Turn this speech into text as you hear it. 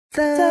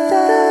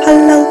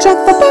Halal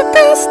Java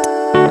Podcast.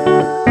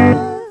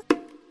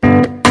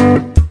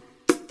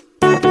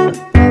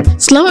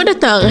 Selamat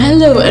datang,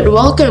 hello and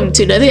welcome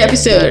to another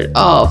episode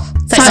of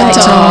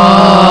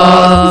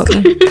Sidetalk.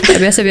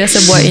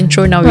 Biasa-biasa buat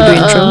intro, now we do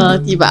intro.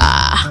 Tiba.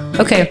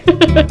 Okay,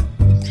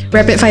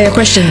 Rapid fire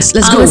questions.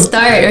 Let's go. I'll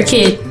start.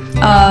 Okay,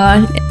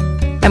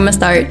 I'ma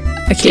start.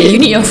 Okay, you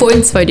need your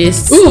phones for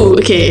this. Ooh,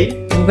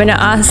 okay. I'm gonna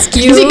ask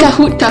you. Is it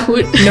Kahoot?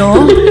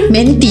 No,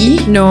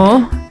 Menti.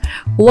 no.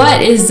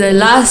 What is the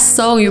last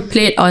song you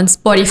played on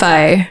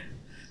Spotify?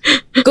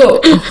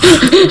 Go.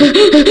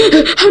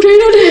 How do I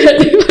know that?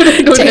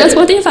 Check on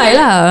Spotify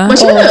lah.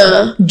 Macam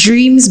mana?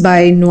 Dreams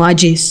by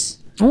Nuajis.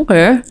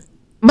 Okay.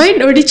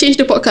 Mine already changed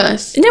the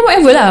podcast. And then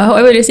whatever lah,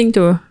 whatever you're listening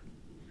to.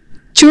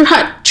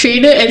 Curhat,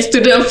 Trainer and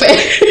Student Affair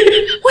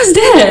What's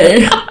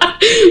that?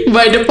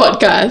 by the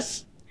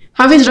podcast.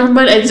 Hafiz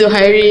Rahman and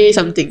Zuhairi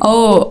something.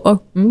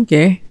 Oh,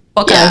 okay.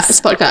 Yeah, Podcast.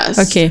 it's podcast.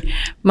 Okay,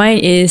 mine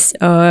is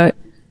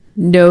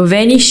The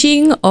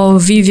Vanishing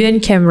of Vivian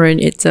Cameron.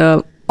 It's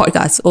a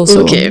podcast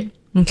also. Okay.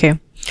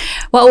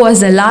 Who was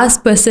the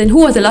last person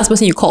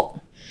you called?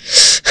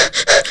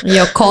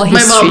 Your call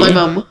history. My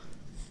mom.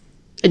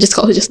 I just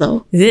called her just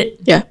now. Is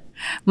it? Yeah.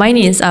 Mine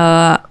is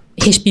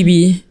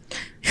HPB.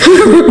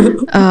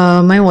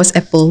 Mine was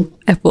Apple.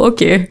 Apple,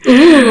 okay.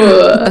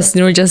 Ooh. Because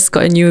just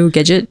got a new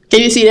gadget. Can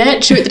you see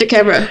that? Show it to the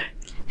camera.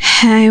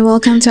 Hi,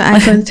 welcome to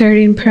iPhone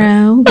 13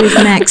 Pro with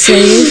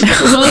MagSafe.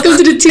 Welcome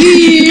to the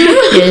team.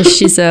 Yeah,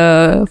 she's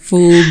a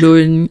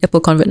full-blown Apple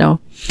convert now.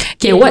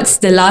 Okay,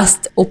 what's the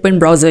last open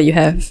browser you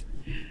have?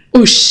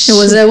 Oosh. It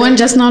was the one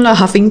just now lah,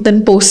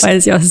 Huffington Post. What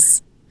is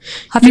yours?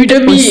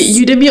 Huffington Post.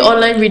 Udemy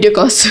online video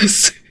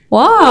courses.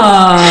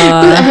 Wow.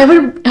 I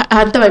haven't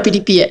hantar my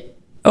PDP yet.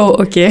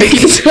 Oh, okay.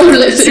 So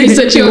let's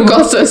research your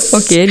courses.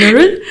 Okay,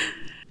 Nurul?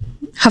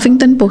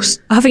 Huffington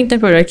Post.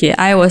 Huffington Post, okay.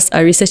 I was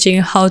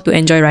researching how to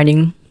enjoy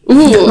running.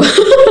 Ooh.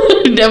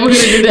 Never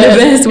gonna do The that.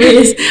 best way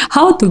is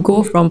how to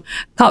go from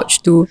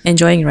couch to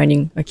enjoying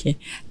running. Okay.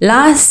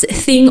 Last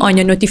thing on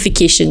your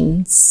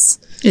notifications.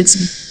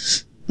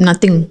 It's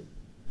nothing.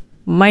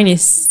 Mine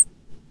is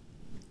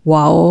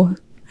wow.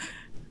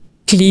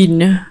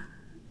 Clean.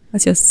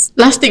 What's yours?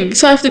 Last thing.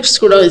 So I have to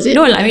scroll down, is it?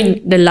 No, I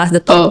mean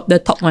the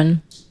top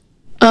one.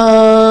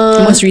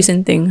 The most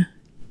recent thing.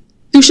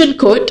 Tuition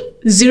code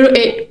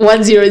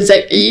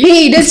 0810ZE.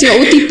 Hey, that's your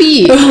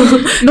OTP.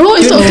 No,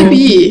 it's not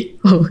OTP.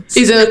 Oh.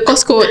 It's a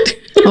course code.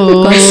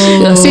 Oh.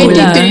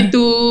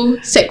 2022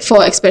 Sec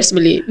 4 Express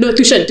Malay. No,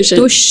 tuition.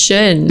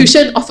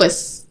 Tuition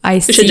offers. I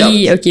Tuition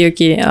see. jobs.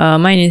 Okay.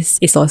 Mine is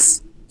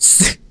ASOS.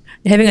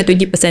 They're having a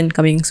 20%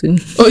 coming soon.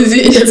 Oh, is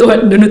it? That's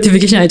what the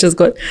notification I just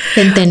got.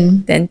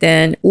 10.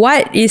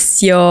 What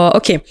is your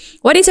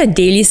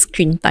daily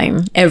screen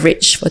time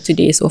average for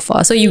today so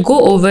far? So you go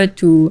over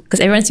to,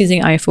 because everyone's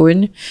using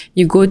iPhone,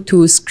 you go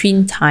to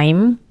screen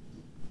time,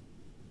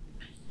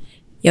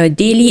 your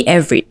daily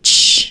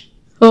average.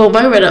 Oh,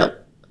 mine went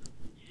up.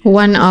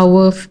 1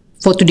 hour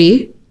for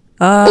today.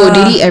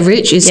 Daily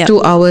average is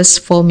 2 hours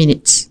 4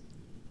 minutes.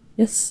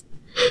 Yes.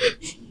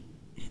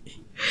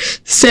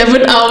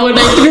 7 hour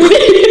 90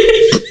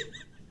 minutes.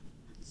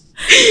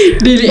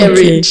 Daily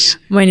average.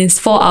 Mine is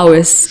 4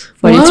 hours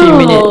 43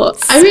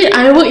 minutes. I mean,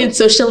 I work in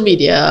social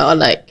media or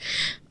like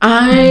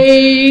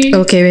I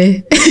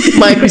Okay.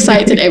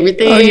 microsites and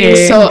everything.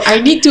 Okay. So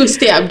I need to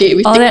stay updated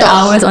with All TikTok. that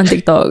hours on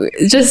TikTok.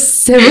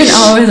 Just 7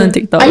 hours on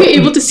TikTok. Are you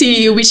able to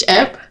see which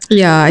app?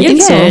 Yeah, I You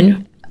think so.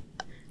 can.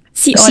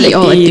 See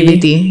all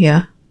activity.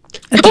 Yeah.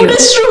 Oh,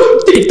 that's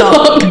true.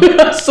 TikTok.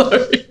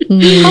 Sorry.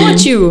 How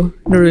about you,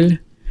 Nurul?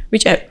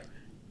 Which app?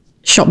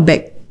 Shop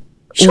back.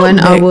 Shop 1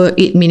 back. hour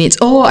 8 minutes.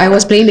 Oh, I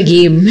was playing the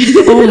game.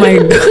 Oh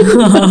my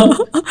god.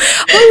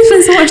 Why you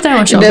spend so much time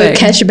on The Shopback?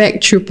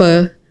 Cashback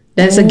Trooper.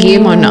 There's a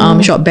game on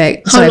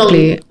Shopback. So How I long?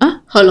 play.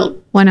 How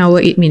long? 1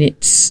 hour 8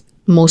 minutes.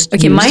 Most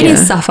Okay, used, mine yeah.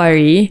 is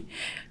Safari.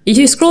 If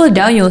you scroll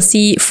down, you'll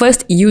see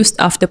first used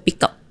after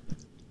picked up.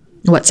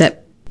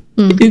 WhatsApp.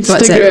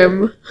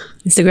 Instagram.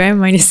 Instagram,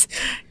 mine is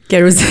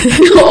Carousel.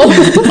 Oh.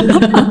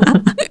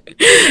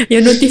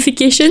 Your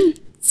notifications,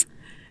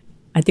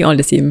 I think all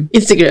the same.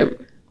 Instagram.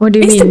 What do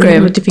you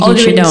Instagram, mean? all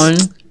the way down.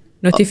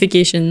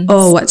 Notifications.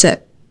 Oh,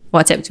 WhatsApp.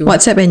 WhatsApp too.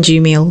 WhatsApp and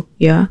Gmail.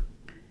 Yeah.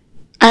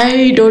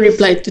 I don't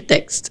reply to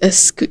text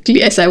as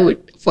quickly as I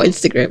would for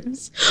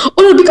Instagrams.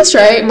 Oh no, because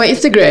right, my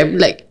Instagram,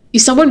 like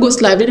if someone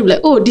goes live, then they'll be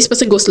like, oh, this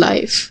person goes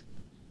live.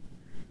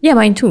 Yeah,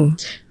 mine too.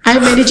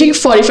 I'm managing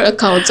 4 different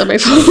accounts on my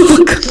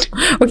phone.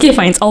 Okay,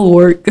 fine. It's all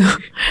work.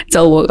 It's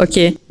all work.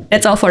 Okay,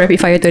 that's all for Rapid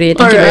Fire today.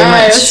 Thank you very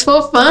Alright, much. it's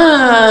for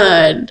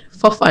fun.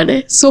 For fun,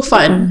 eh? So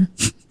fun.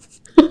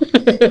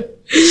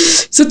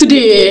 So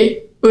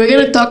today, we're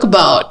going to talk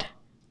about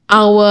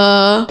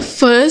our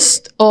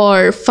first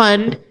or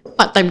fun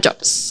part-time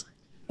jobs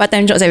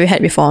Part-time jobs that we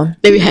had before.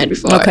 that we had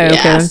before. Okay.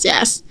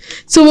 Yes.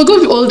 So we'll go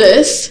with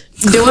oldest.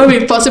 The one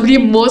with possibly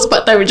most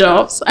part-time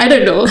jobs. I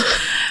don't know.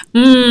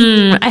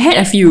 I had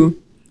a few.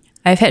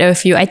 I've had a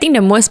few. I think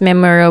the most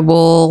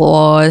memorable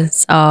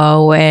was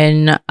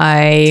when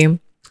I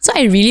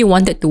really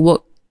wanted to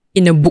work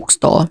in a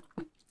bookstore.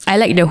 I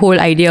like the whole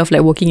idea of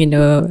like working in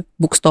a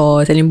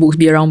bookstore, selling books,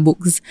 be around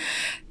books.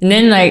 And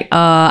then like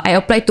I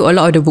applied to a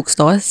lot of the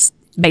bookstores.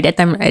 At that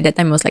time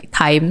it was like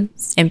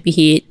Times,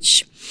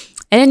 MPH,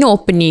 and then no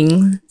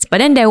opening. But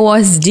then there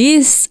was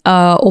this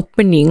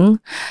opening.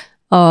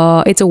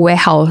 It's a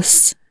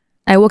warehouse.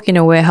 I work in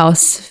a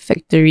warehouse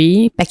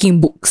factory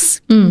packing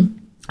books.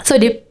 So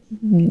they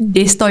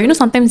store,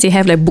 sometimes they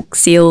have like book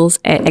sales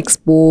at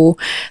Expo.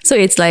 So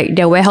it's like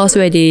their warehouse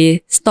where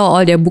they store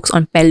all their books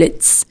on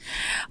pallets.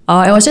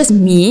 It was just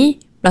me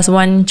plus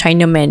one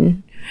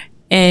Chinaman.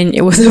 And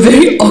it was a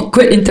very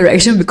awkward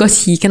interaction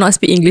because he cannot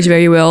speak English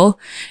very well.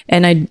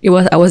 And I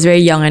was very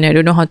young and I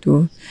don't know how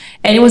to.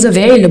 And it was a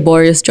very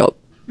laborious job.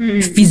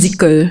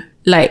 Physical.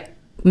 Like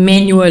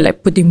manual,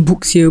 like putting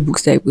books here,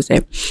 books there, books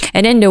there.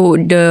 And then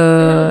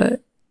the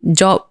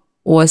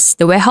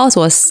warehouse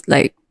was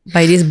like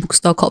by this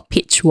bookstore called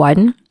Page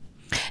One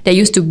that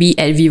used to be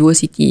at Vivo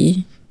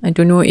City. I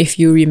don't know if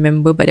you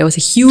remember, but there was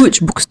a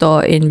huge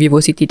bookstore in Vivo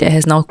City that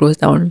has now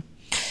closed down.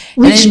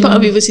 Which part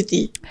of Vivo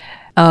City?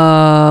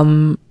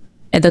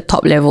 At the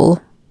top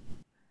level.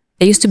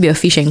 There used to be a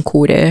Fish and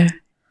Co there.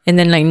 And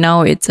then like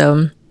now it's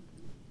too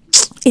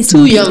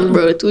young,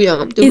 bro. Too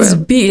young. It's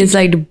big. It's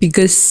like the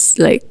biggest,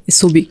 like it's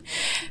so big.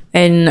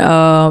 And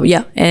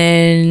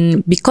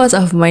and because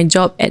of my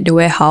job at the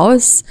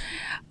warehouse,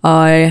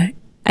 I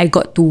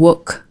got to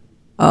work.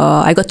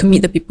 I got to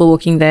meet the people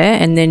working there,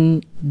 and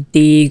then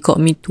they got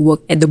me to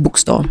work at the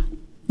bookstore,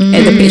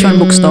 at the Page One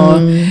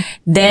bookstore.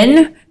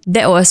 Then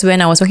that was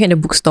when I was working at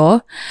the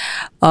bookstore.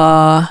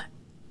 I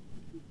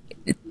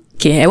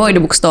worked at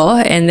the bookstore,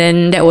 and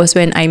then that was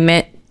when I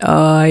met,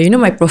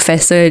 my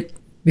professor.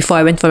 Before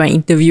I went for my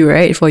interview,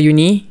 right, for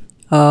uni,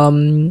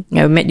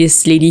 I met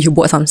this lady who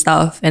bought some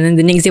stuff, and then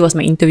the next day was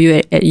my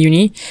interview at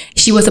uni.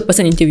 She was the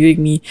person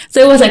interviewing me,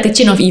 so it was like a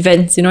chain of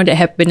events, that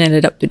happened and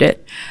led up to that.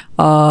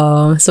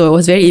 So it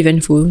was very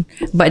eventful,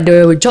 but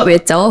the job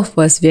itself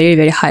was very,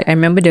 very hard. I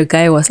remember the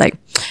guy was like,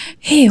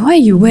 "Hey, why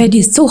you wear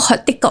this? So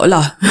hot, take out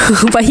lah."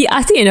 But he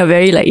asked it in a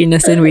very like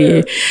innocent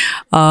way.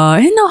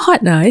 Not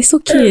hot lah. It's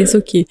okay.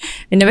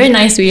 In a very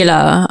nice way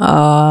lah.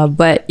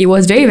 But it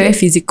was very, very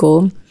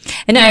physical.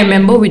 And then I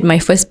remember with my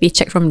first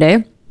paycheck from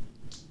there,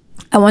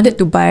 I wanted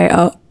to buy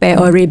a pair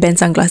of Ray-Ban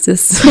sunglasses.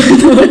 So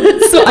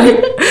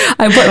I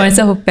bought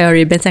myself a pair of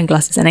Ray-Ban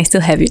sunglasses and I still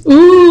have it.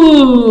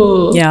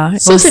 Ooh. Yeah.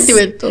 So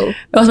sentimental.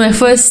 It was my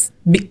first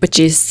big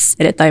purchase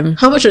at that time.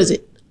 How much was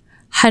it?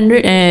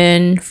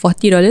 $140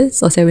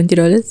 or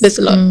 $70. That's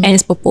a lot. And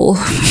it's purple.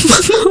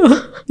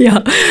 Yeah.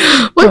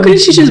 Why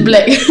couldn't she choose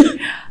black?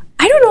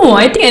 I don't know.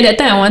 I think at that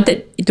time I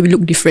wanted it to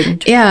look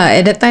different. Yeah,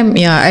 at that time,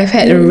 I've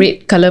had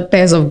red color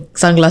pairs of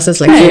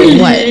sunglasses. Like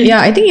what?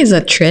 Yeah, I think it's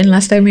a trend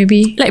last time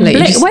maybe. Like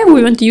black. Why would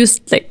we want to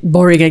use like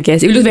boring? I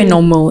guess it looks very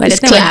normal. At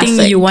It's that time, I classic.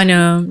 think you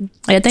wanna.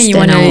 At that time,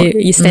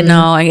 you stand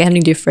out and get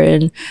something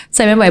different.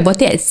 So I remember I bought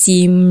it at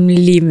Sim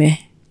Lim,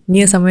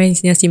 near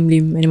Sim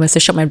Lim, and it was a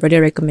shop my brother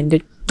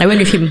recommended. I went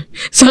with him.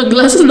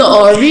 Sunglasses not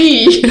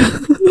ori.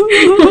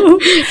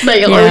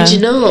 Like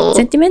original.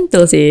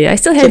 Sentimental, say. I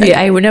still have it.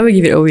 I would never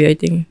give it away. I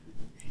think.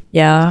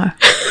 Yeah.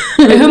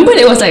 I remember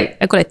it was like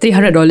I got like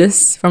 $300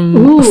 from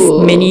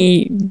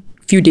many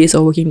few days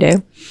of working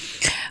there.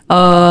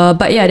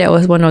 But yeah, that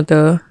was one of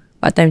the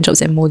part-time jobs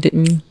that molded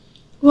me.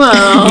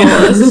 Wow.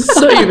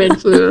 So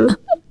eventful.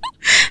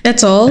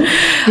 That's all.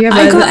 I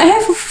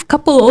have a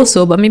couple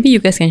also, but maybe you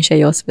guys can share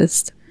yours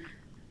first.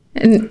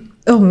 And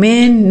oh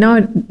man,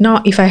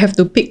 now if I have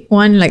to pick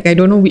one, like I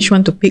don't know which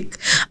one to pick.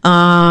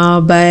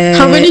 But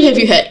How many have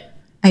you had?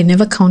 I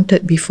never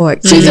counted before.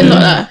 So it's a lot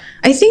lah.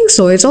 I think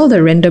so. It's all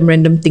the random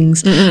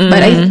things.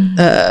 But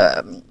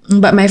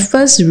my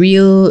first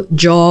real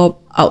job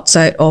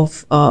outside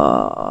of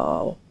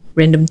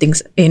random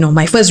things,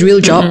 my first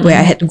real job where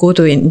I had to go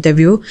to an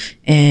interview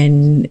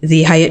and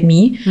they hired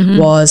me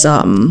was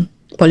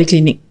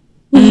polyclinic.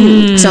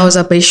 So I was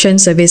a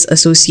patient service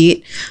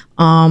associate,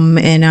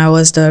 and I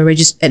was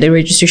at the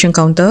registration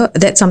counter.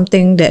 That's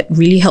something that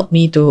really helped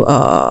me to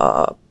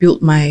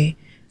build my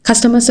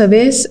customer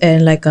service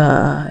and like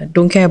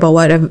don't care about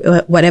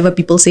whatever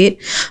people said.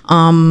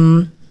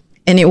 And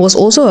it was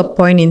also a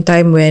point in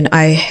time when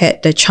I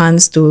had the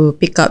chance to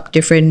pick up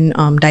different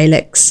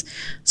dialects.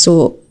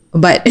 So,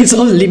 but it's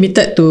all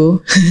limited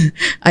to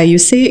are you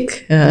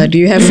sick? Do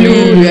you have flu?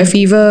 Do you have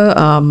fever?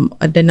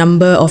 The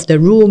number of the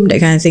room, that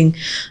kind of thing.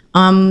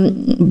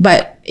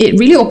 But it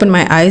really opened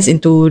my eyes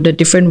into the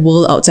different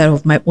world outside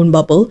of my own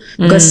bubble,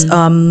 because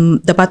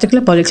the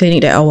particular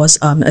polyclinic that I was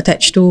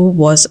attached to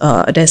was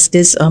there's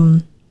this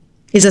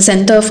is a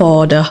center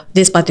for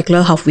this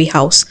particular halfway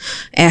house.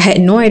 I had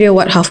no idea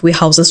what halfway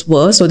houses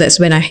were, so that's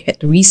when I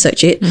had to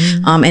research it.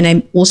 And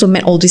I also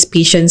met all these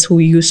patients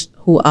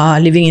who are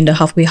living in the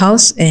halfway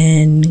house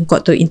and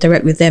got to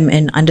interact with them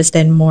and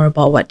understand more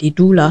about what they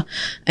do lah.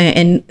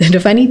 And the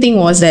funny thing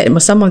was that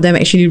some of them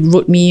actually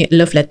wrote me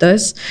love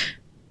letters.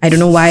 I don't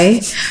know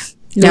why.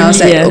 Yeah, I was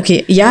like, Lonely,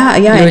 okay, yeah.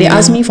 And they Lonely.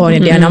 asked me for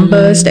their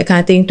numbers, that kind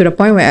of thing, to the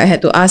point where I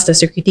had to ask the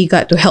security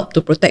guard to help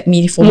to protect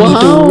me, for me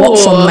to walk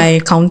from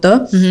my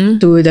counter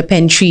to the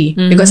pantry,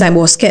 because I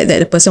was scared that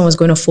the person was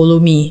going to follow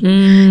me.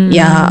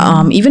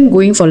 Yeah, even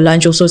going for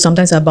lunch also,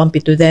 sometimes I bump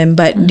into them,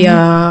 but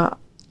they're,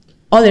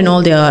 all in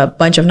all, they're a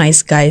bunch of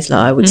nice guys,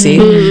 I would say.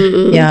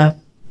 Yeah.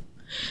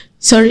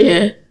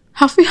 Sorry,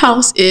 halfway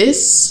house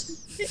is...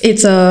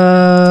 It's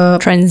a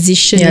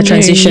Transition.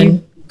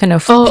 transition. Kind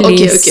of Oh,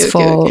 place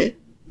for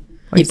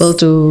people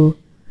to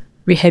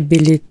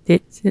rehabilitate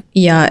it.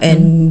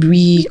 and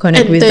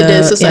reconnect with Enter the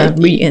the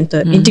society.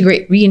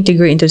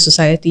 reintegrate into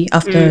society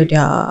after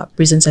their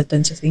prison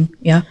sentence, I think.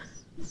 Yeah.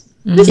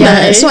 That's Yeah.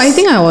 nice. So I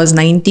think I was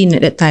 19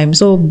 at that time.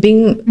 So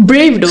being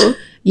brave though.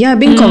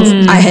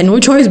 I had no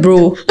choice,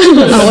 bro.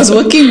 I was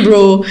working,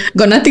 bro.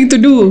 Got nothing to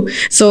do.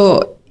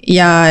 So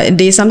yeah,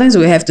 they sometimes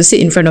would have to sit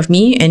in front of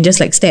me and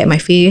just like stare at my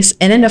face.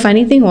 And then the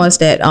funny thing was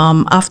that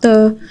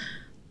after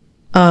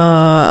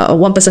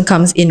one person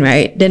comes in,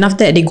 right, then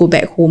after that they go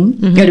back home,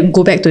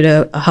 go back to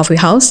the halfway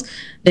house.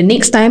 The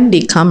next time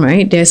they come,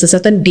 right, there's a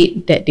certain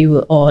date that they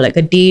will, or like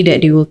a day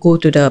that they will go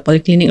to the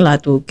polyclinic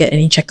to get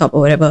any checkup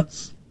or whatever.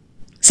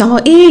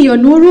 Somehow, you're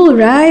Nurul,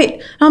 right?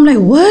 I'm like,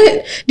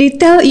 what? They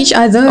tell each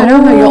other. And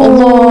I'm like, ya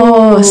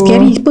Allah,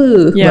 scary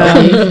pe. Yeah.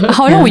 But,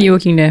 How long were you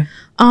working there?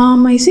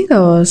 I think I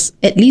was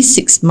at least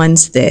 6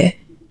 months there.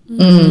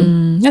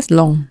 That's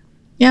long.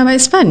 Yeah, but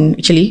it's fun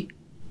actually.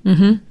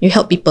 You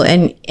help people,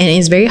 and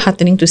it's very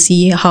heartening to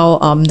see how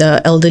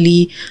the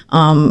elderly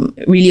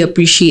really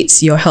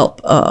appreciates your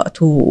help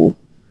to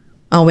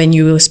when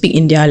you speak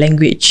in their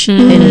language.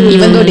 And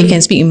even though they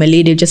can speak in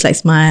Malay, they just like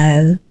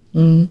smile.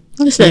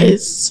 That's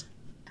nice.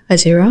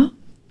 Azira?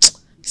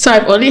 So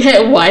I've only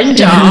had one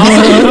job.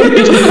 I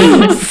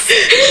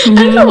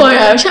don't know why.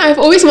 I've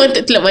always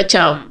wanted to like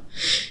macam,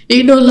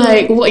 you know,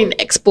 like work in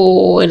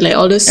expo and like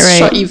all those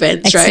short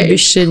events,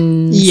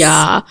 Exhibitions. right?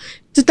 Yeah.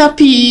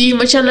 Tetapi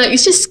macam like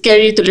it's just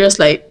scary to just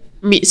like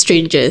meet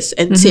strangers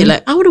and say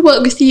like, I want to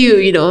work with you,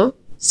 you know.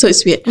 So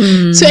it's weird.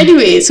 So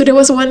anyway, so there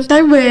was one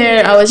time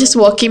where I was just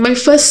walking. My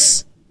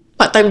first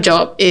part-time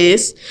job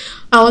is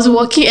I was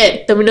working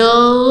at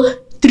Terminal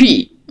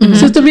 3.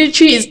 So Terminal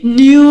 3 is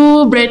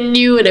new, brand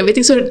new and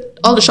everything. So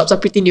all the shops are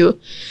pretty new.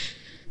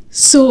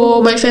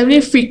 So my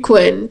family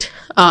frequent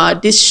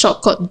this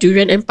shop called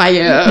Durian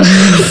Empire.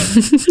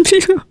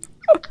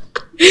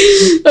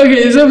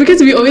 Okay, so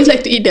because we always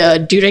like to eat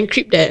the durian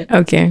crepe there.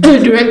 Okay.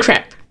 Durian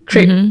crepe.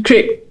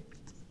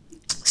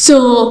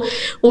 So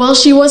while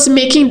she was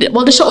making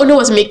while the shop owner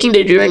was making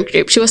the durian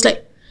crepe, she was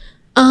like,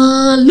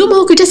 lu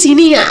mau kerja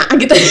sini ya?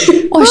 Gitu.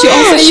 Oh, she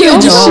offered you a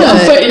job. She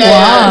offered,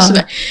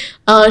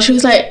 Wow. She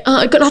was like,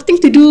 I got nothing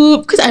to do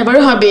because I baru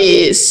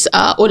habis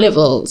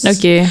O-levels.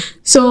 Okay.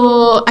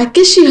 So I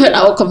guess she heard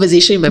our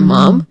conversation with my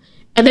mom.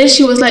 And then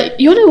she was like,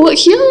 you want to work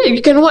here?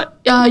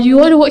 You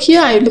want to work here?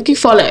 I'm looking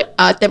for like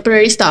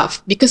temporary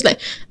staff because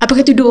like I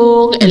pakai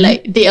tudung and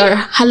like they are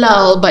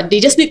halal, but they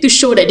just need to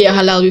show that they are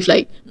halal with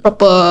like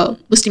proper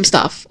Muslim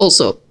staff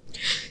also.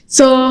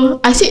 So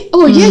I said,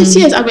 yes,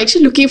 I'm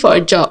actually looking for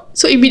a job.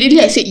 So immediately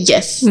I said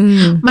yes.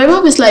 My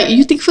mom was like,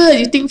 you think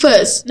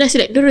first. And I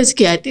said like, no, it's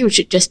okay. I think we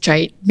should just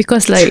try it.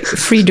 Because like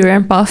free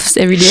durian puffs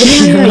every day.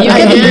 You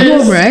I get guess.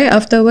 home, right?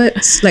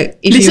 Afterwards, like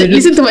if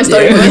Listen to my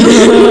story.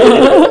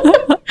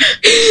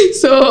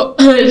 So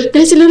I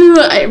said, no,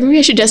 maybe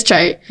I should just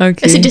try.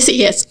 Okay. I said, just say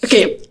yes.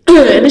 Okay.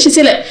 And then she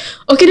said like,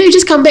 okay, then you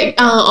just come back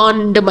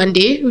on the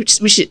Monday,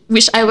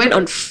 which I went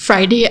on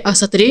Friday or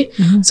Saturday.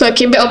 So I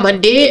came back on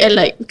Monday and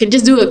like we can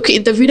just do a quick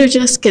interview and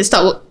just can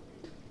start work.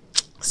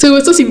 So it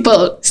was so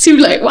simple. Seemed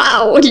like,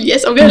 wow,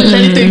 yes, I'm gonna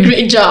land into a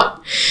great job.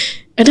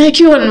 And then I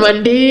came on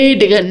Monday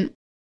dengan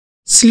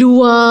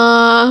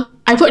seluar.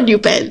 I bought new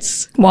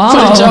pants Wow. for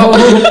the job.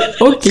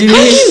 Okay. How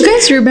do you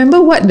guys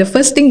remember what the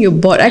first thing you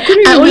bought? I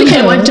couldn't I remember. only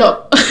had one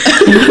job.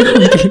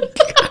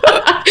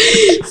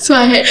 So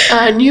I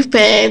had new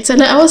pants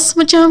and I was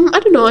macam, I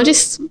don't know,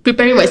 just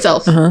preparing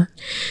myself.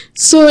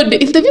 So the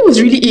interview was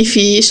really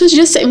iffy. So she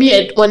just sat me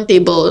at one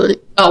table,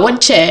 one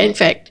chair in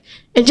fact,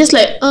 and just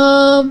like,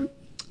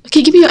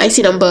 okay, give me your IC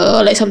number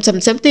or like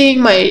something,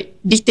 my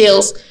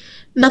details,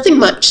 nothing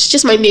much,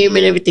 just my name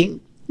and everything.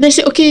 And I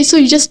said, okay, so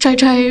you just try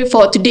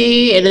for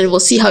today and then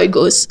we'll see how it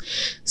goes.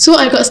 So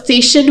I got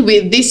stationed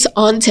with this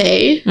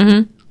auntie,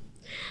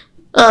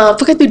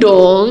 pakai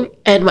tudung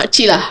and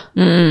makcik lah.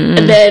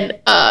 And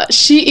then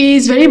she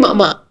is very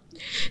mak-mak.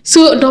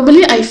 So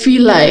normally I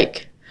feel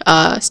like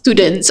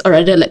students or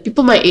rather like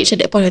people my age at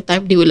that point in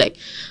time, they were like,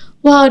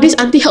 wow, this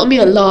auntie helped me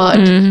a lot.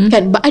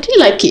 Kan? But I didn't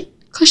like it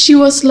because she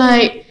was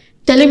like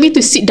telling me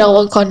to sit down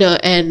one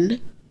corner and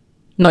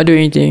Not do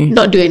anything.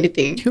 not do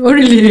anything. Oh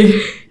really?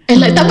 And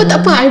like, tak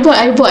apa, I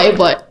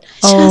bought.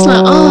 She was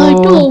like, I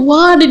don't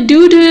want to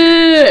do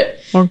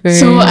that. Okay.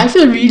 So I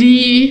feel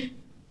really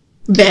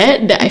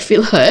bad that I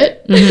feel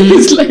hurt.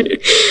 It's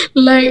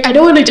like I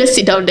don't want to just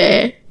sit down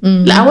there.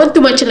 Like I want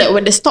to macam like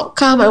when the stock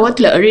come, I want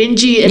to like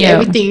arrange it and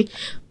everything.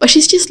 But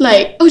she's just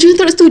like,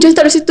 jangan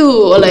taruh situ.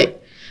 Or like,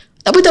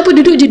 tak apa,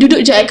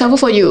 duduk je, I cover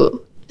for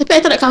you. Tapi I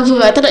tak nak cover,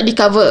 I tak nak di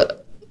cover.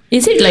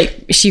 Is it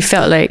like she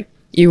felt like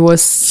it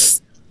was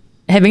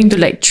having to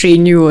like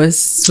train you was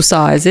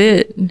susah? Is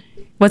it?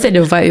 Was that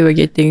the vibe you were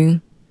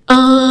getting?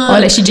 Or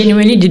like she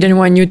genuinely didn't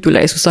want you to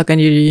like susahkan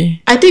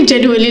diri? I think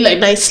genuinely like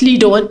nicely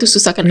don't want to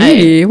susahkan I.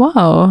 Really?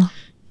 Wow.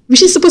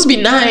 Which is supposed to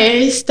be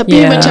nice.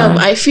 Tapi macam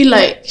I feel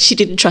like she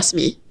didn't trust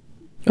me.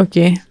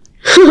 Okay.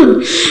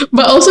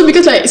 But also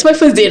because like it's my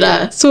first date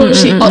lah, so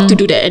she ought to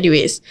do that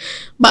anyways.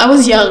 But I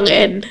was young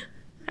and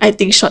I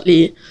think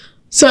shortly,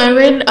 so I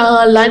went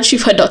lunch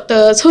with her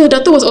daughter. So her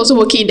daughter was also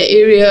working in the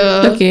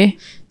area. Okay.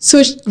 So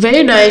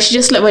very nice. She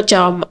just like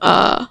macam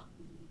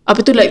apa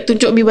tu like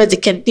tunjuk me where's the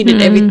canteen and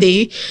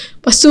everything.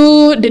 Lepas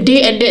tu the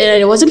day ended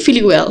and I wasn't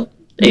feeling well.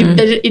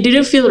 It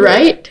didn't feel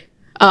right.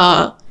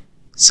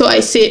 So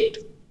I said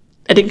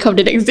I didn't come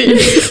the next day.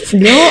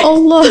 Ya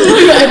Allah.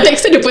 I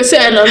texted the person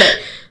and I'm like,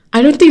 I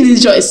don't think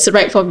this job is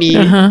right for me.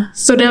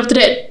 So then after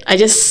that, I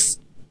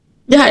just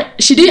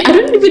she did. I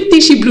don't even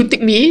think she blue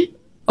ticked me.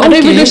 I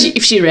don't even know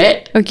if she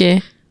read. Okay.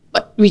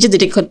 But we just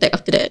didn't contact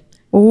after that.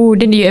 Oh,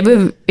 then do you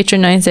ever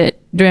patronize at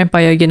Durian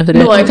Empire again after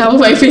that? No, I cover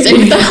my face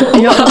every time.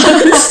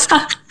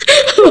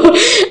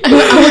 I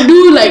would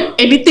do like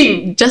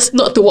anything just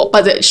not to walk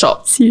past that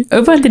shop. See,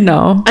 over until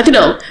now. Until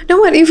now. Then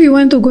what if you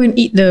want to go and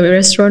eat the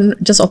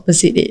restaurant just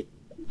opposite it?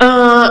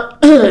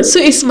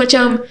 So it's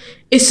macam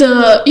it's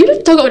a, you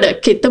know, talk about that.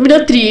 Okay,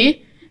 Terminal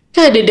 3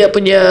 kan ada dia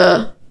punya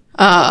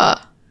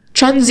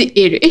transit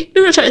area.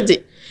 No, not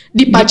transit.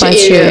 Departure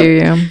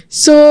area.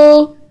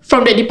 So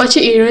from the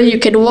departure area,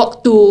 you can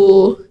walk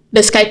to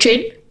the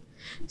SkyTrain.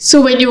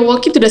 So when you're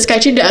walking to the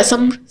SkyTrain, there are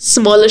some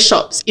smaller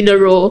shops in a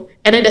row,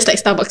 and then there's like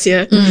Starbucks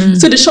here.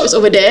 So the shop's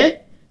over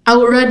there. I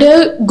would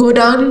rather go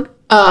down,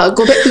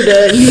 go back to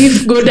the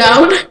lift, go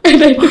down,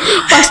 and then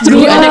pass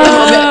through, and then come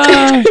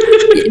back.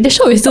 The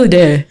shop is still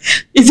there.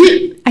 Is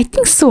it? I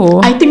think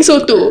so. I think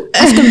so too.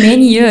 After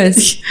many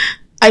years.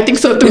 I think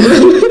so too.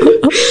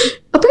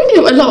 Apparently,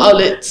 they have a lot of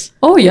outlets.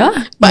 Oh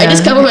yeah. But I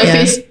just cover my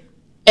face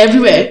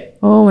everywhere.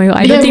 Oh my god,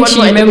 I don't think she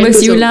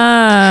remembers you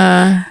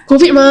lah.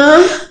 COVID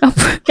mah.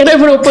 Cannot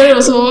even open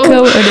also.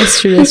 Oh,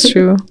 that's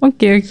true.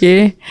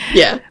 Okay.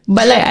 Yeah.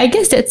 But like, I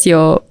guess that's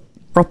your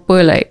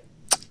proper like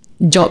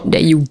job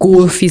that you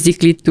go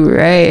physically to,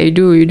 right?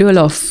 You do a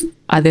lot of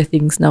other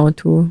things now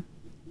too.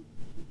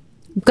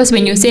 Because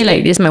when you say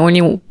like this is my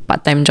only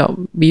part-time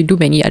job, you do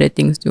many other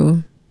things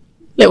too.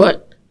 Like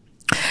what?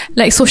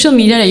 Like social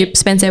media that you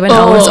spend 7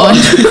 hours on.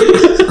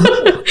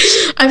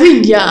 I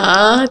mean,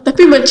 yeah.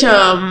 Tapi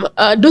macam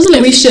those are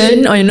like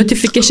tuition or your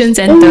notification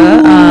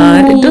center.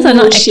 Those are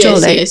not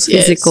actual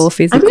physical.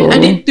 I mean, I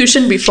did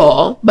tuition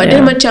before, but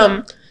then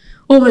macam,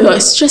 oh my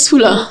god, it's stressful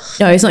lah.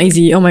 Yeah, it's not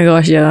easy. Oh my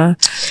gosh, yeah.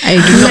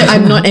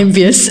 I'm not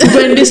envious.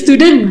 When the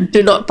student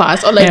do not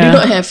pass or like do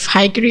not have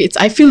high grades,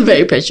 I feel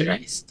very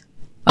pressurized.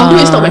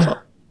 Although it's not my fault.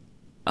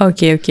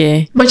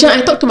 Okay. Macam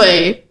I talked to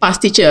my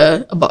past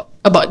teacher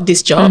about this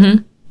job,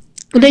 and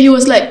then he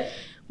was like,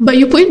 "But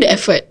you put in the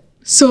effort,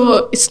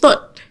 so it's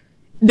not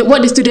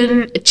what the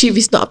student achieve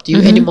is not up to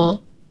you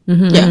anymore."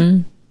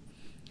 Yeah,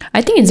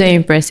 I think it's very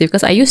impressive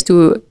because I used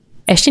to.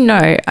 Actually,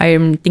 now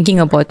I'm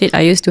thinking about it.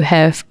 I used to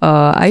have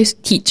I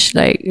used to teach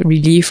like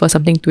relief or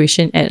something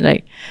tuition at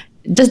like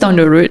just down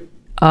the road.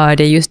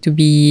 There used to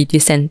be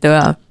this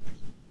center.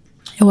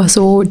 It was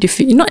so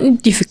not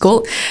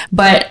difficult,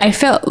 but I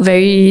felt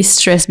very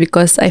stressed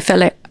because I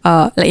felt like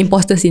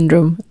imposter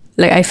syndrome.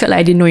 Like I felt like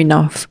I didn't know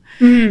enough.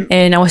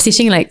 And I was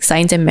teaching like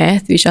science and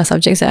math, which are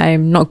subjects that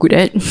I'm not good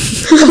at.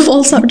 Of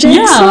all subjects?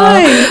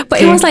 Yeah.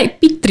 But it was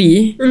like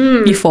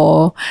P3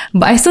 before.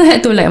 But I still had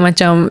to like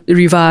macam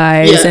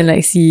revise and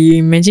like see.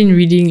 Imagine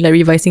reading like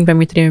revising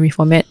primary 3 and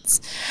 4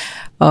 maths.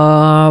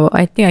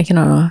 I think I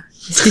cannot.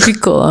 It's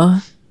difficult.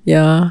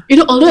 Yeah.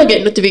 You know, although I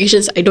get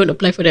notifications, I don't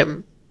apply for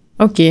them.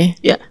 Okay.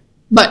 Yeah.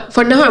 But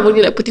for now, I'm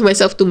only like putting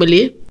myself to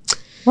Malay.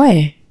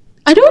 Why?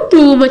 I don't want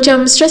to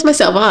macam stress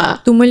myself lah.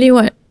 To Malay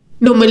what?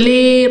 No,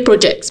 Malay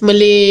projects,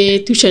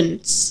 Malay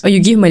tuitions. Oh, you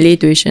give Malay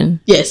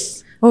tuition?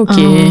 Yes.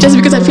 Okay. Just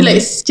because I feel like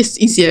it's just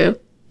easier.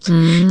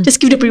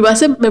 Just give the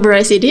peribahasa,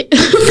 memorize it.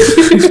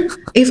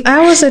 If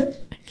I was a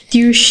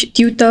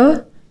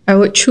tutor, I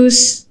would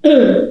choose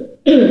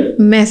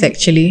math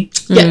actually.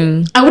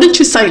 Yeah. I wouldn't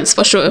choose science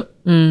for sure.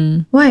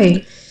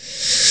 Why?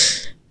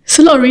 It's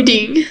a lot of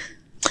reading.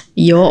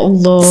 Ya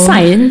Allah.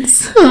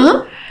 Science?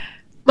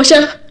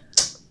 Macam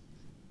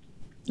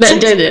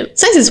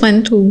Science is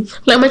fun too.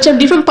 like macam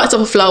different parts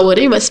of a flower,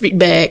 then you must read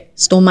back.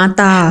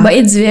 Stomata. But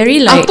it's very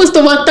like Apa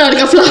stomata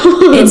dekat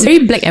flower? it's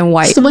very black and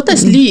white. Stomata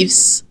is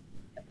leaves.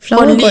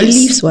 Flower on got leaves.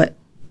 leaves what?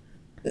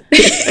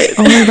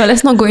 Oh my god,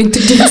 let's not go into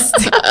this.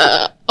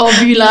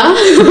 Ovula.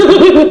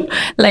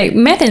 Like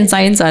math and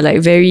science are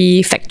like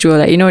very factual.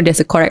 Like, you know, there's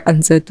a correct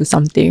answer to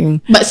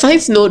something. But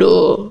science no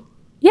though.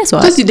 Yes,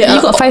 what? Because You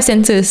got 5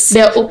 senses.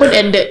 They are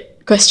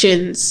open-ended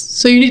questions.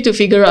 So you need to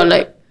figure out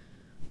like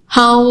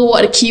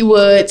what are the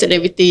keywords and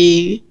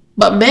everything.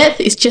 But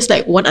math is just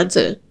like one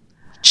answer.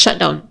 Shut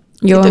down.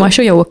 I'm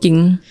sure you're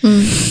working.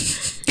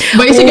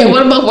 But you still get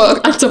 1 mark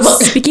for answer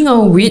mark. Speaking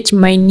of which,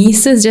 my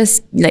nieces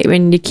just like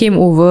when they came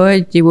over,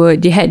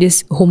 they had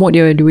this homework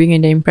they were doing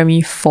and they're in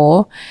primary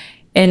 4,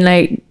 and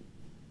like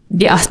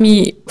they asked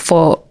me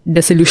for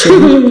the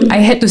solution. I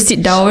had to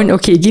sit down.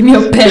 Okay, give me a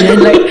pen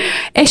and like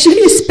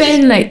actually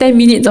spend like 10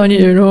 minutes on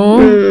it.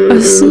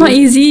 It's not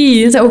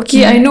easy. It's like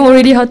okay, I know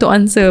already how to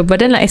answer, but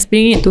then like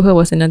explaining it to her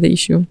was another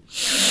issue.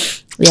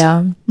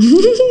 Yeah,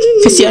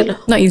 Kesian.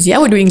 not easy. I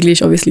would do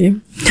English obviously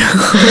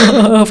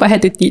if I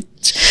had to teach.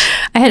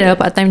 I had a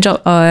part-time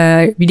job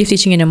relief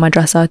teaching in a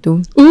madrasah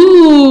too.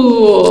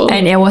 Ooh.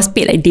 And it was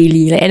paid like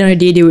daily. Like end of the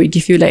day they would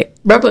give you like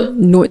Berapa?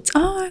 notes.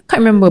 I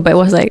can't remember, but it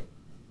was like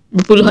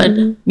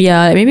Berpuluhan.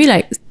 yeah, like maybe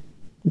like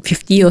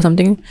 50 or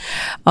something.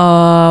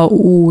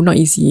 Not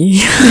easy.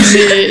 Is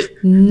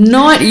it?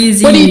 Not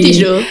easy. What do you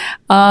teach though?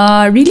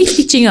 Relief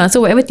teaching.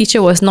 So whatever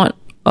teacher was not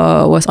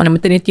was on a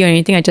maternity or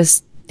anything, I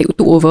just took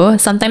over.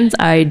 Sometimes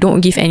I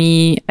don't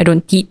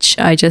teach.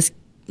 I just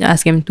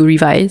ask them to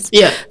revise.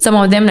 Yeah. Some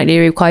of them like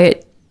they're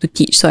required to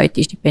teach, so I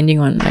teach depending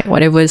on like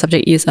whatever the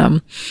subject is.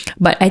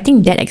 But I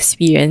think that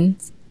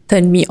experience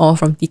turned me off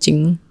from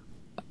teaching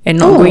and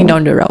not going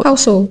down the route. How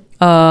so?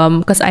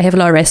 Because I have a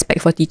lot of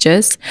respect for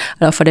teachers,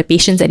 for the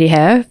patience that they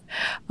have,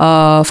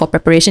 for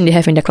preparation they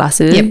have in the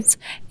classes,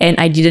 and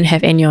I didn't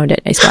have any of that.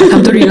 So I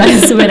come to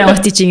realize when I was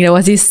teaching, it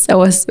was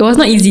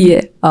not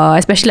easy,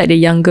 especially like the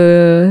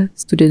younger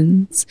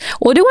students.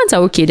 Older ones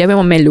are okay; they're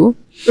more mellow.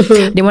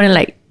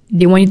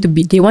 They want to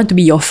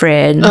be your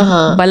friend,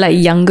 but like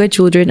younger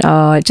children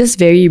are just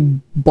very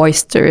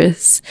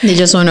boisterous. They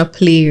just want to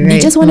play, right? They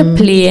just want to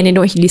play and they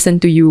don't listen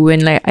to you,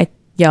 and like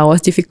it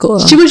was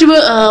difficult. Cuba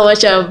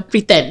macam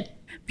pretend.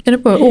 Pretend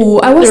apa?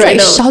 I was Right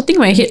like now. shouting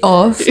my head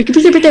off.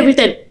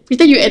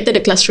 Pretend you enter the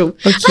classroom.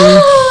 Okay.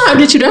 I'm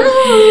the children.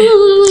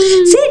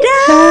 Sit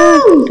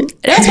down.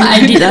 That's what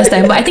I did last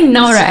time. But I think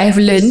now, right, I've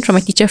learned from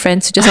my teacher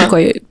friends to just be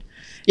quiet.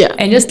 Yeah.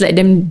 And just let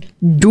them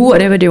do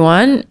whatever they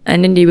want.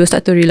 And then they will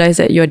start to realize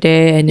that you're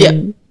there. And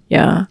then,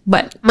 yeah.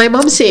 But My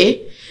mom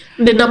say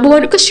the number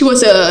one, because she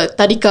was a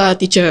Tadika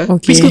teacher,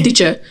 Okay. preschool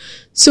teacher.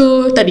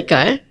 So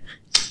Tadika,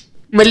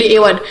 Malay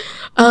A1.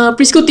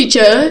 Preschool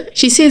teacher,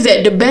 she says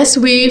that the best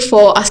way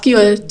for asking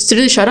your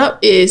student to shut up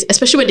is,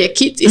 especially when they're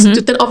kids, is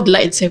to turn off the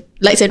lights and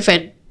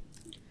fan.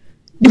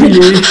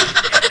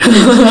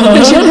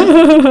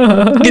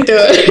 Gitu.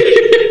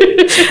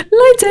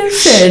 lights and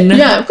fan.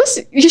 Yeah, because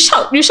you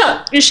shout.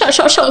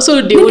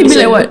 So they Then will you be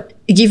listen. like what?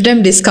 Give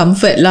them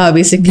discomfort lah,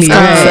 basically.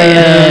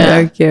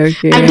 Yeah. Okay.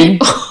 I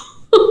did.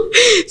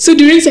 So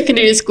during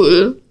secondary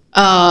school,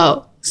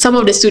 some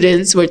of the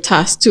students were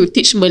tasked to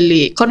teach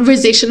Malay,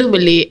 conversational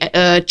Malay at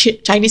a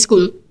Chinese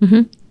school.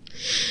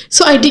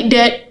 So I did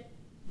that.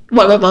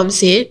 What my mom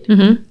said.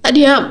 Tak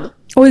diam.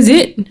 Oh, is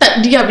it?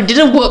 Tak diam. It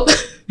didn't work.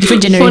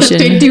 Different For the generation.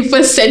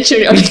 21st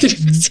century or the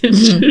 21st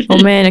century.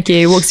 Oh man,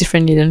 okay, it works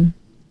differently then.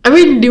 I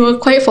mean, they were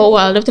quiet for a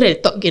while. After that,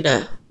 they talk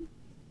again.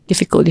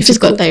 Difficult. It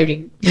just got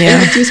tiring. Yeah.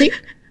 And what do you think?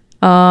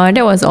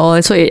 That was all.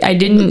 So I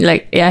didn't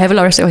like. I have a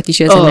lot of respect for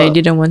teachers, and I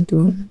didn't want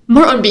to.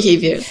 More on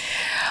behavior.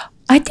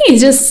 I think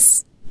it's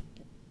just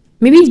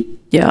maybe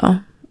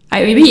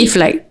maybe if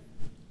like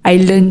I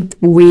learned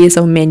ways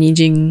of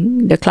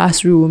managing the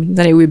classroom,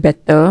 then it would be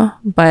better.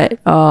 But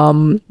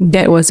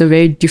that was a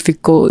very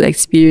difficult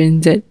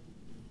experience. That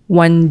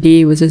one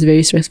day was just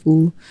very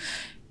stressful,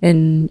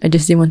 and I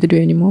just didn't want to do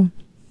it anymore.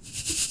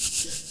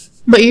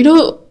 But you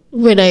know,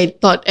 when I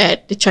taught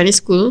at the Chinese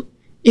school,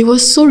 it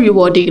was so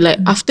rewarding. Like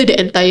after the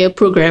entire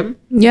program,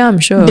 Yeah, I'm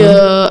sure.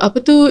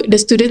 the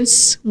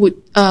students would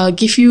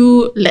give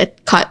you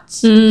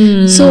cards.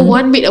 So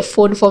one made a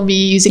phone for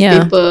me using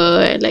Yeah.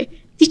 paper and like,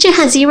 Teacher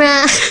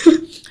Hazira,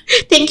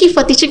 thank you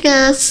for teaching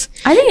us.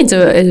 I think it's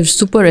a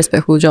super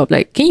respectful job.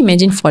 Like, can you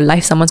imagine for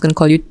life someone's gonna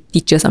call you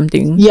teacher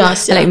something?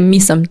 Yes, yeah. Like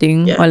miss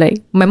something, Yeah. or like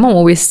my mom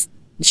always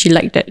she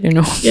liked that, you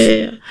know.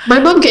 Yeah. My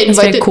mom get It's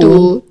very invited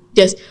cool.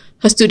 to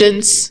her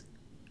students'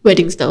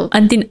 weddings now.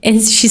 And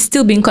she's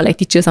still being called like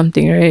teacher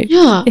something, right?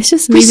 Yeah, It's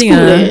just amazing.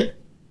 preschool,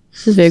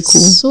 It's just very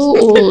cool. So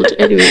old.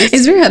 Anyways,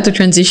 It's very hard to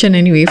transition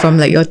anyway from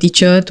like your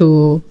teacher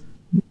to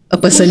a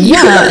person.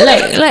 Yeah,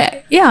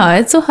 like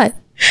it's so hard.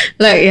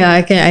 Like yeah,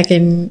 I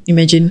can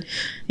imagine.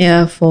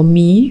 Yeah, for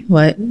me,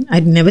 I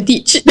never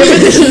teach.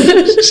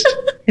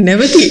 I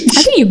never teach.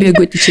 I think you'd be a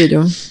good teacher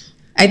though.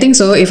 I think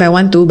so if I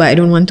want to, but I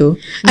don't want to.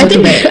 I Go to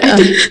think, bed. I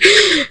think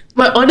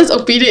my honest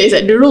opinion is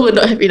that Nurul will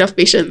not have enough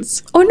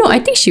patience. Oh no, I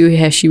think she will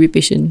be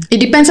patient. It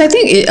depends. I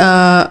think it.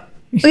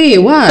 Wait,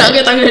 what?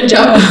 Tangan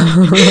jawab.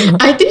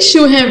 I think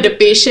she'll have the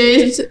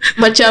patience.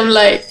 Macam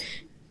like,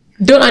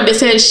 don't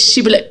understand.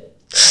 She'll be like,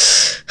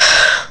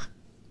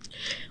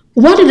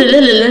 what?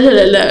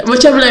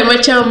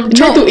 Macam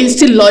try to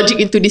instill logic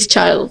into this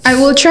child. I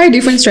will try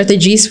different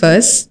strategies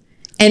first,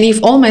 and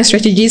if all my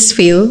strategies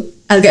fail,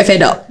 I'll get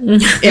fed up.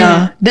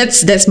 Yeah,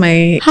 that's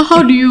my.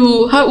 What do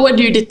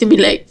you determine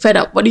like fed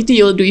up? What do you think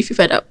you'll do if you're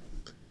fed up?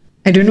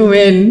 I don't know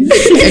when.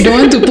 I don't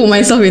want to put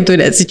myself into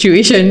that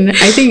situation.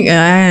 I think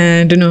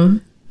I don't know.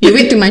 You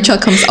wait till my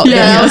child comes out.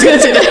 Yeah, I was gonna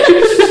say that.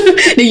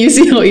 Then you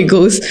see how it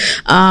goes.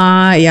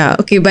 Yeah,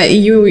 okay. But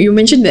you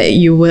mentioned that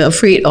you were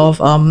afraid of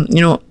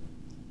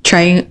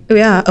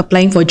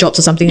applying for jobs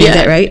or something like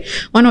that, right?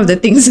 One of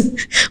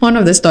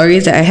the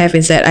stories that I have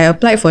is that I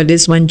applied for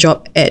this one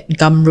job at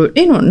Gumroad.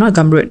 No, not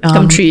Gumroad.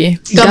 Gumtree.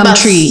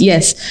 Gumtree,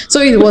 yes.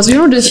 So it was,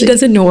 this. She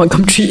doesn't know what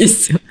Gumtree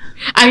is.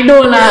 I know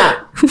lah.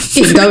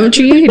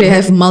 Gumtree, they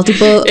have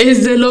multiple.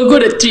 Is the logo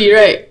the tree,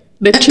 right?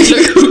 The tree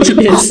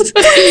logo. Yes.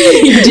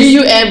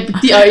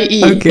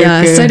 GUMTRE.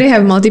 Okay. So they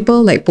have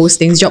multiple like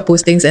postings, job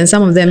postings, and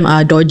some of them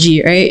are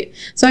dodgy, right?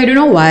 So I don't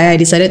know why I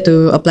decided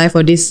to apply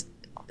for this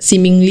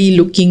seemingly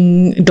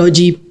looking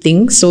dodgy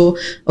thing. So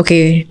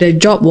okay, the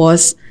job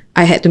was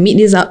I had to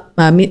meet up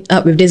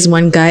with this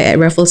one guy at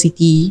Raffles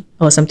City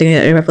or something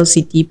like that. Raffles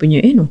City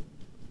punya,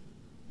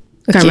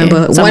 can't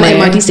remember, somewhere.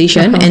 One MRT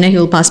station, and then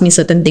he'll pass me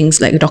certain things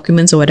like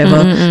documents or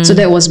whatever. So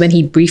that was when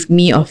he briefed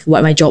me of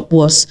what my job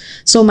was.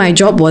 So my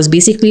job was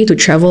basically to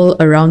travel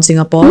around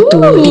Singapore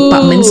to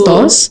department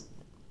stores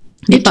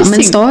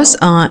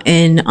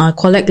and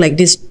collect like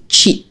this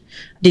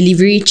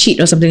delivery cheat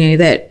or something like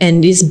that.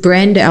 And this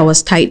brand that I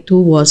was tied to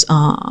was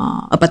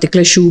a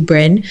particular shoe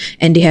brand,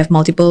 and they have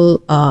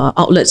multiple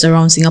outlets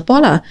around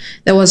Singapore lah.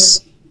 That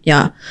was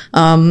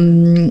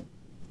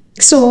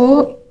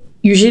so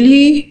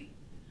usually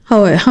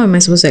how am I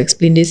supposed to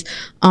explain this?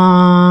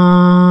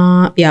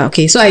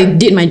 Okay. So I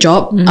did my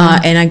job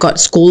and I got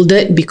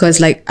scolded because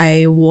like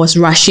I was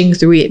rushing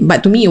through it.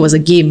 But to me, it was a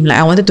game. Like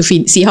I wanted to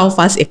see how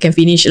fast it can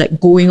finish, like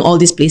going all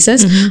these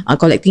places,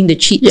 collecting the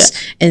cheats,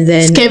 and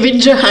then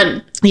scavenger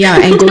hunt. Yeah,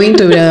 and going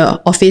to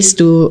the office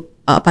to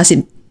pass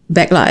it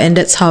back lah. And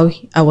that's how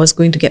I was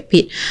going to get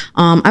paid.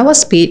 I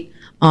was paid.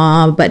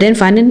 But then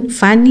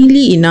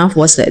funnily enough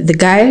was that the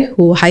guy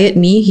who hired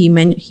me, he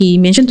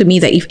mentioned to me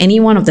that if any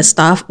one of the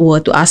staff were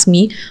to ask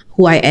me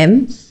who I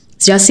am,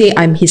 just say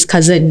I'm his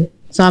cousin.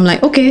 So I'm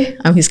like, okay,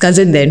 I'm his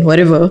cousin then,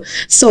 whatever.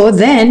 So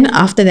then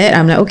after that,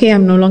 I'm like, okay,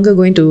 I'm no longer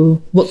going to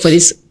work for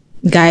this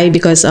guy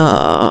because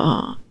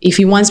if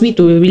he wants me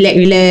to relax,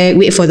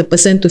 wait for the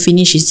person to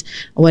finish his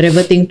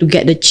whatever thing to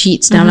get the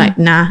cheats, then I'm like,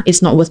 nah,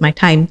 it's not worth my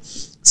time.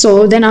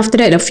 So then after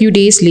that, a few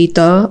days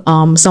later,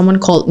 someone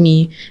called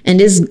me, and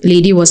this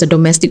lady was a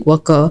domestic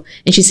worker,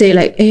 and she said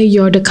like, hey,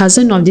 you're the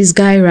cousin of this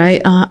guy,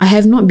 right? I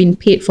have not been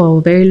paid for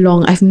very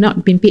long. I've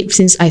not been paid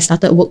since I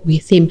started work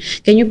with him.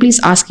 Can you please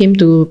ask him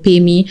to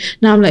pay me?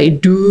 Now I'm like,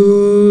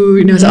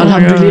 dude, and I was like,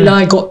 Alhamdulillah,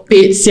 I got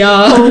paid,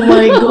 yeah. Oh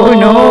my god. Oh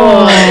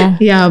no.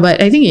 Yeah,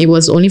 but I think it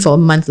was only for a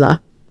month lah.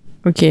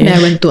 Okay. Then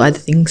I went to other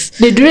things.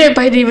 They didn't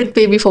even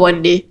pay me for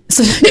one day.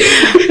 So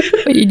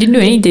you didn't do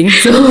anything.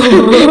 So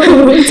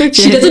it's okay.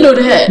 She doesn't know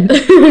that.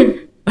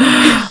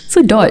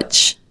 So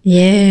dodge.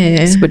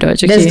 Yeah. Super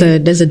dodge. Okay.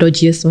 That's the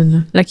dodgiest one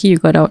lah. Lucky you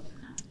got out.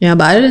 Yeah,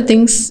 but other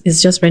things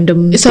is just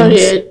random. Sorry,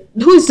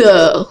 things. who's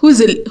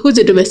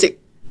the domestic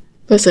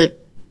person?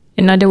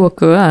 Another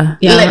worker ah.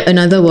 Yeah, Like,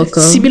 another worker.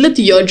 Similar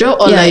to your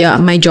job or Yeah,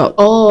 my job.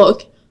 Oh,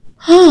 okay.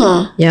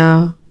 Huh.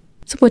 Yeah.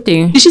 So poor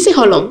thing. Did she say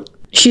how long?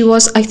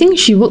 I think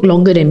she worked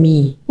longer than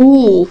me.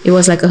 Ooh. It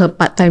was like her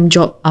part-time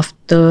job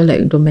after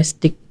like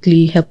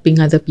domestically helping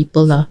other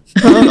people lah.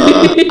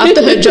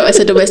 After her job as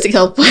a domestic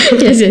helper.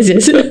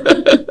 Yes.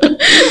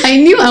 I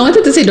knew I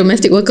wanted to say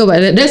domestic worker,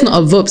 but that's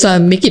not a verb, so I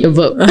make it a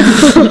verb.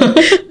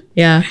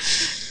 Yeah.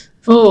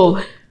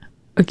 Oh.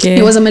 Okay.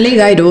 It was a Malay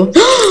guy though.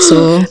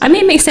 So I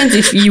mean, it makes sense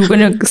if you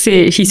gonna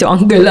say he's your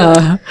uncle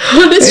lah.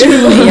 That's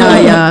true.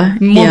 yeah.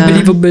 More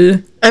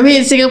believable. I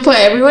mean, in Singapore,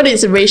 everyone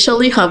is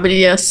racially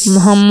harmonious.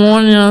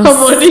 Harmonious.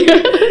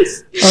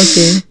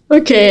 Okay.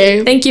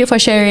 Okay. Thank you for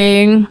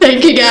sharing.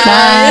 Thank you,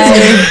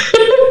 guys. Bye.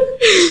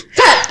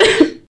 Cut.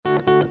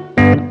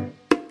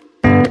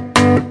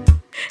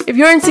 If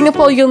you're in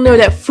Singapore, you'll know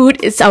that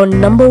food is our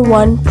number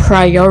one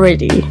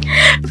priority.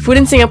 Food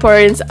in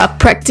Singaporeans are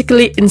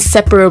practically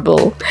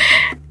inseparable.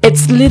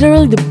 It's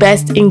literally the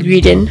best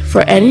ingredient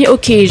for any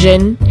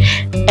occasion,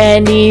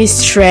 any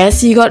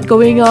stress you got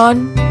going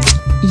on.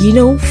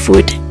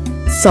 Food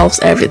solves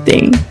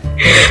everything.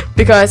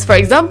 Because, for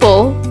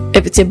example,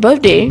 if it's your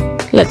birthday,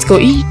 let's go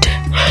eat.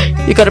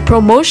 You got a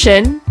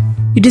promotion,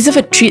 you deserve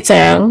a treat,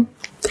 sayang.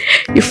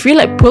 You feel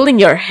like pulling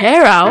your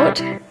hair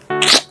out,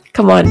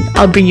 come on,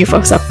 I'll bring you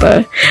for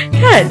supper.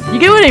 Yeah, you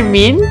get what I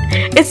mean?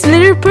 It's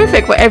literally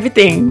perfect for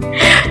everything.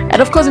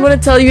 And of course, we want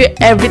to tell you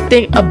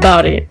everything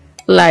about it.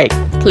 Like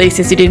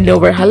places you didn't know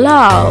were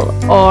halal,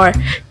 or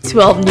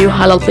 12 new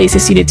halal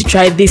places you need to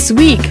try this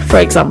week, for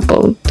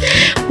example.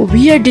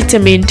 We are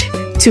determined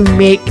to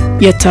make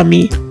your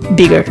tummy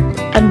bigger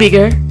and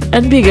bigger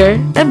and bigger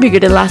and bigger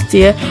than last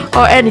year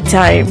or any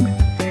time.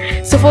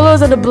 So follow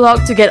us on the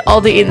blog to get all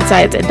the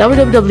insights at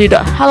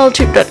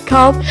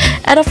www.halaltrip.com,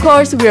 and of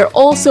course we are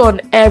also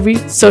on every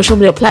social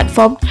media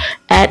platform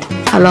at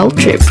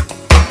halaltrip.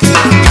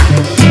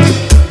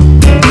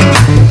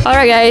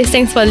 Alright guys,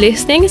 thanks for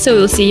listening. So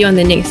we'll see you on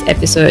the next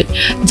episode.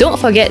 Don't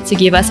forget to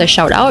give us a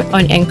shout out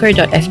on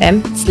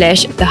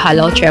anchor.fm/The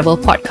Halal Travel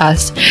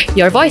Podcast.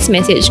 Your voice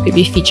message could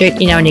be featured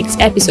in our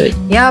next episode.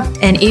 Yep,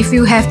 and if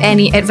you have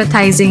any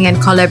advertising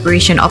and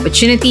collaboration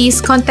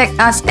opportunities, contact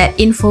us at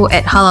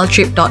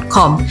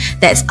info@halaltrip.com.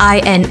 That's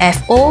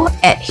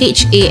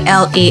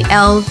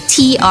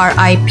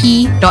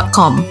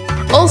info@halaltrip.com.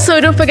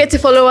 Also, don't forget to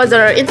follow us on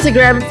our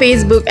Instagram,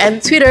 Facebook,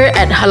 and Twitter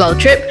at Halal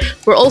Trip.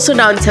 We're also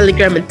now on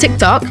Telegram and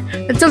TikTok.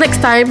 Until next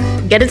time,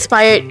 get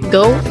inspired,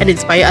 go and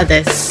inspire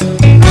others.